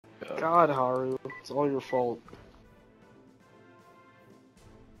God, Haru, it's all your fault.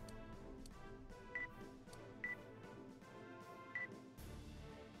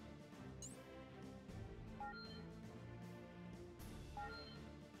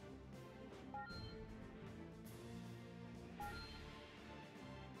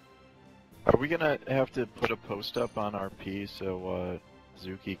 Are we gonna have to put a post up on RP so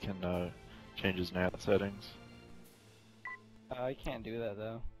Zuki can change his NAT settings? I can't do that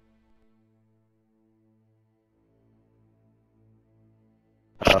though.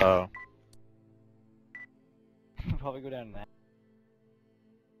 Probably go down to that.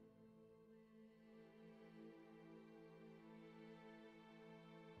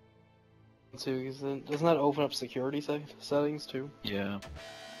 Too, doesn't that open up security settings too? Yeah.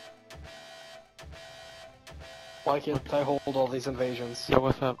 Why can't I hold all these invasions? Yo,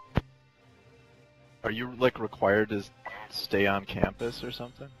 what's up? Are you like required to stay on campus or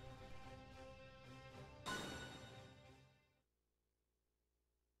something?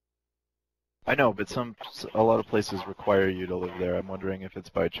 I know, but a lot of places require you to live there. I'm wondering if it's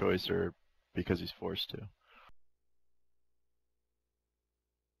by choice or because he's forced to.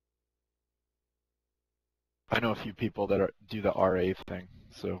 I know a few people that do the RA thing,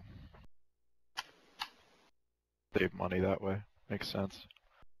 so save money that way. Makes sense.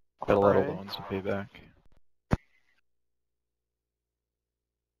 Got a lot of RA? loans to pay back.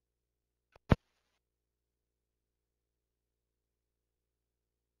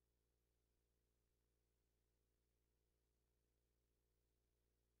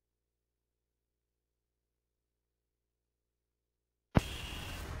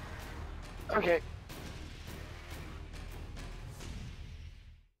 Okay.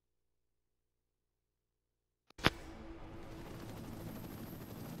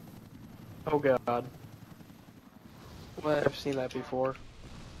 Oh god. Well, I've seen that before.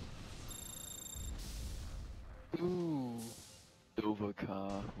 Ooh.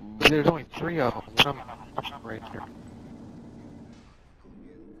 Dovah-Kah. There's only 3 of them. I'm right here.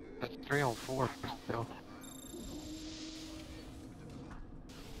 That's 3 on 4 still.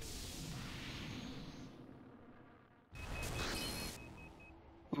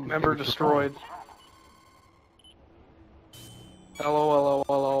 Member destroyed. Hello, hello,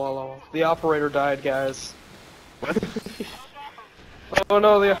 hello, hello. The operator died, guys. What? Oh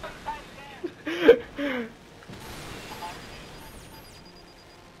no, the...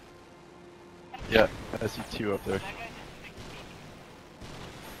 Yeah, I see 2 up there.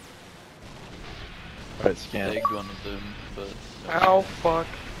 Alright, scan. Tagged one of them, but... Ow, fuck.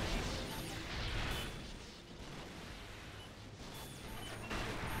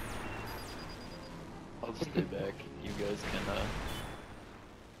 I'll just stay back. You guys can,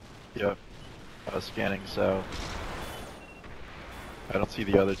 Yep. Scanning south. I don't see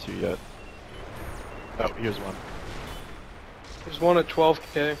the other 2 yet. Oh, here's one. There's one at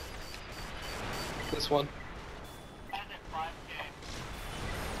 12k. This one.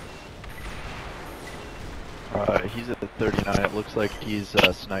 He's at the 39. It looks like he's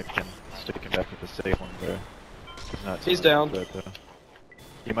sniped and sticking back with the safe one there. He's down. But,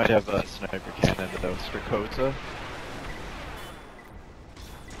 he might have a sniper cannon though. Strakota.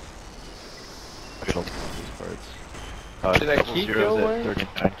 I gotta look at these parts. Did that Double keep Zero's go at away?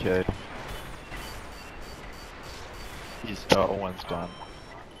 39k. He's one's done.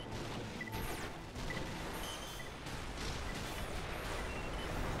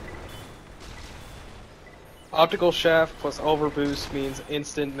 Optical shaft plus overboost means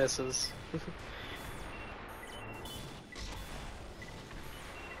instant misses.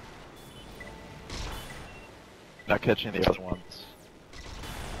 Not catching the other ones.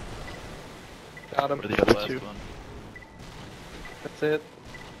 Got him. Or the other last 2. one. That's it.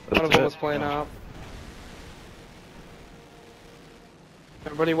 That's One of them it? was playing No. out.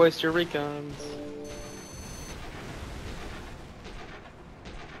 Everybody waste your recons.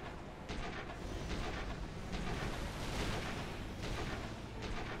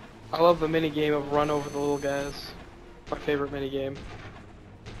 I love the mini game of run over the little guys. My favorite mini game.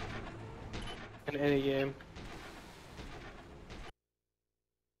 In any game.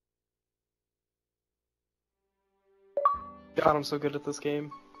 God, I'm so good at this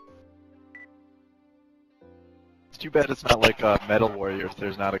game. It's too bad it's not like Metal Warriors.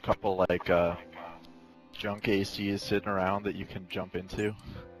 There's not a couple like junk ACs sitting around that you can jump into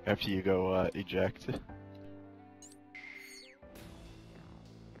after you go eject.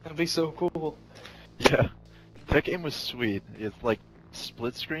 That'd be so cool. Yeah, that game was sweet. It's like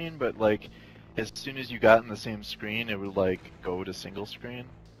split screen, but like as soon as you got in the same screen, it would like go to single screen.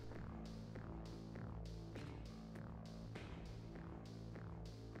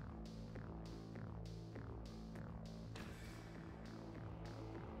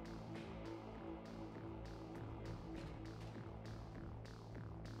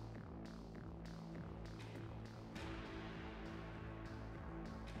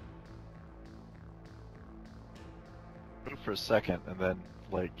 moved for a second, and then,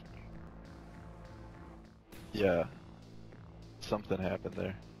 like... Yeah. Something happened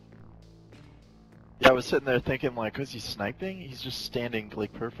there. Yeah, I was sitting there thinking, like, was he sniping? He's just standing,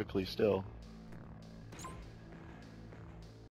 like, perfectly still.